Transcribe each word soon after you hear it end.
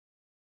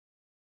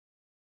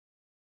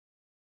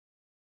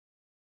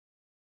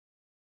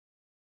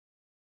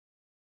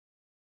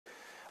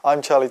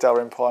I'm Charlie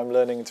Dalrymple. I'm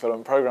Learning and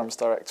Development Programmes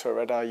Director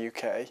at RedR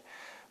UK.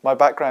 My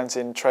background's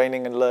in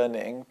training and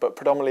learning, but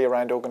predominantly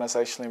around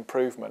organisational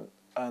improvement.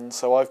 And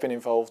so I've been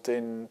involved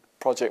in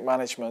project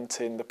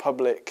management in the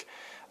public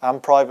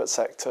and private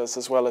sectors,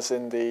 as well as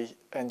in the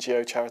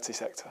NGO charity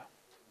sector.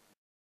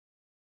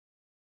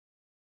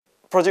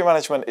 Project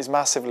management is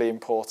massively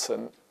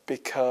important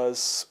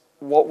because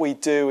what we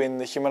do in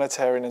the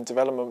humanitarian and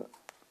development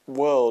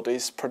world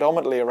is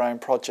predominantly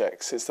around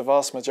projects. It's the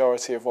vast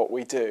majority of what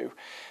we do.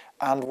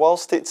 And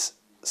whilst it's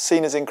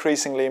seen as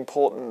increasingly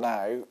important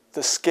now,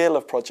 the skill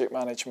of project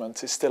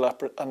management is still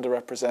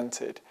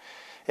underrepresented.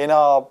 In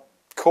our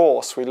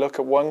course, we look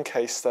at one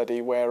case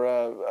study where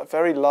a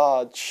very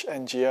large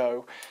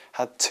NGO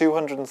had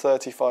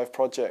 235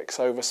 projects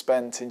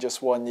overspent in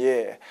just 1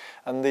 year,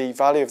 and the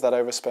value of that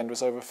overspend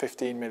was over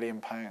 £15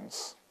 million.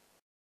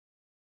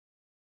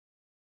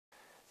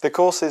 The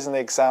course is an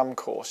exam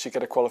course. You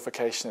get a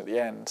qualification at the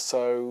end.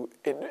 So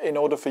in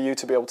order for you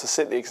to be able to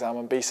sit the exam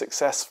and be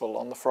successful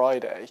on the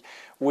Friday,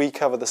 we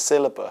cover the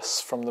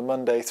syllabus from the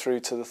Monday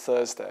through to the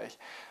Thursday.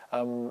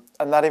 And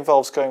that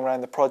involves going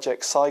around the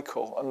project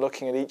cycle and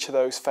looking at each of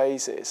those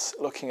phases,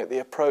 looking at the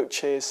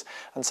approaches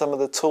and some of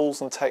the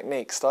tools and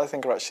techniques that I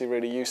think are actually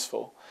really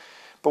useful.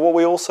 But what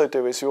we also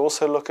do is we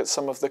also look at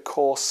some of the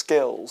core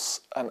skills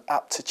and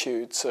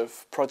aptitudes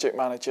of project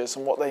managers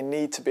and what they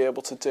need to be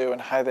able to do and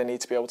how they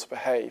need to be able to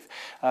behave.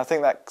 And I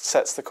think that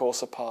sets the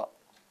course apart.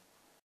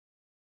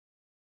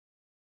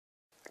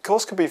 The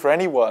course could be for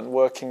anyone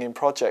working in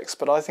projects,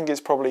 but I think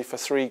it's probably for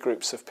three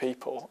groups of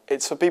people.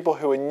 It's for people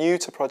who are new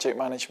to project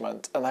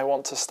management and they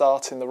want to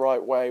start in the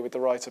right way with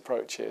the right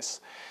approaches.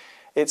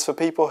 It's for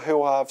people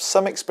who have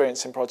some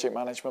experience in project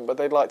management, but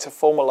they'd like to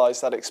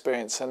formalise that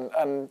experience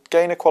and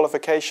gain a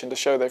qualification to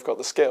show they've got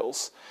the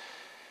skills.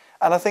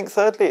 And I think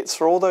thirdly, it's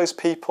for all those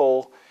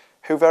people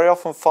who very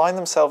often find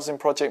themselves in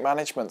project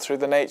management through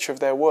the nature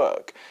of their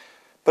work,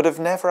 but have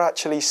never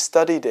actually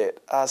studied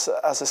it as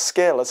a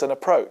skill, as an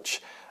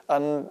approach.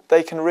 And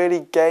they can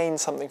really gain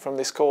something from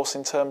this course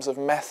in terms of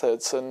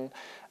methods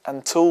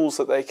and tools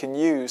that they can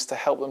use to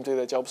help them do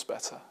their jobs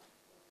better.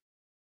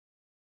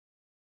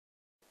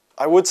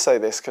 I would say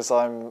this because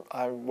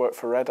I work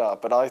for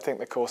RedR, but I think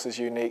the course is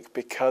unique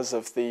because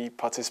of the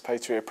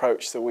participatory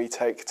approach that we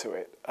take to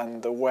it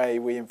and the way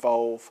we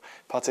involve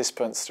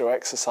participants through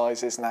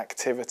exercises and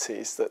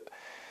activities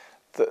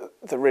that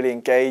really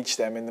engage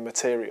them in the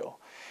material.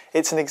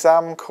 It's an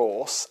exam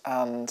course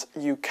and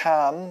you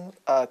can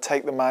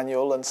take the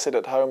manual and sit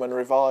at home and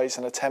revise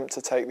and attempt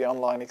to take the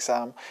online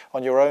exam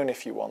on your own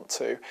if you want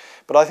to.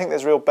 But I think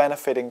there's real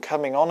benefit in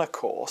coming on a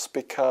course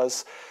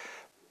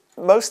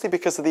mostly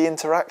because of the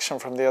interaction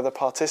from the other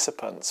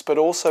participants, but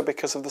also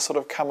because of the sort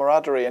of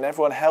camaraderie, and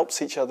everyone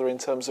helps each other in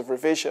terms of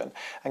revision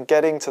and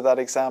getting to that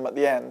exam at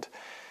the end.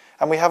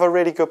 And we have a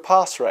really good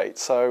pass rate,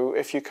 so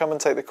if you come and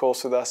take the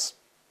course with us,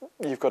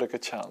 you've got a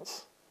good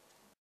chance.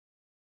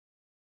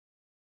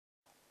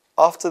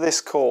 After this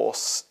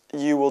course,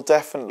 you will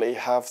definitely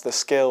have the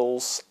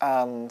skills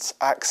and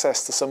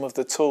access to some of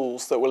the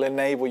tools that will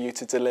enable you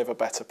to deliver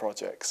better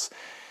projects.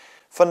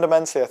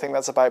 Fundamentally, I think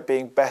that's about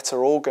being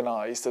better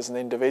organised as an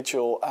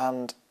individual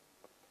and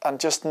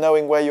just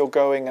knowing where you're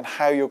going and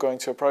how you're going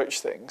to approach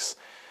things.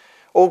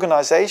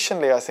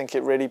 Organisationally, I think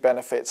it really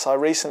benefits. I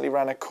recently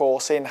ran a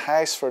course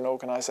in-house for an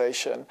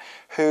organisation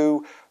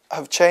who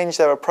have changed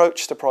their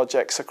approach to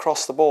projects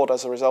across the board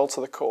as a result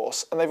of the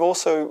course, and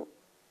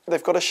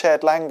they've got a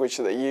shared language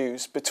that they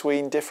use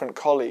between different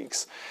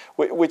colleagues,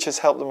 which has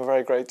helped them a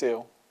very great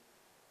deal.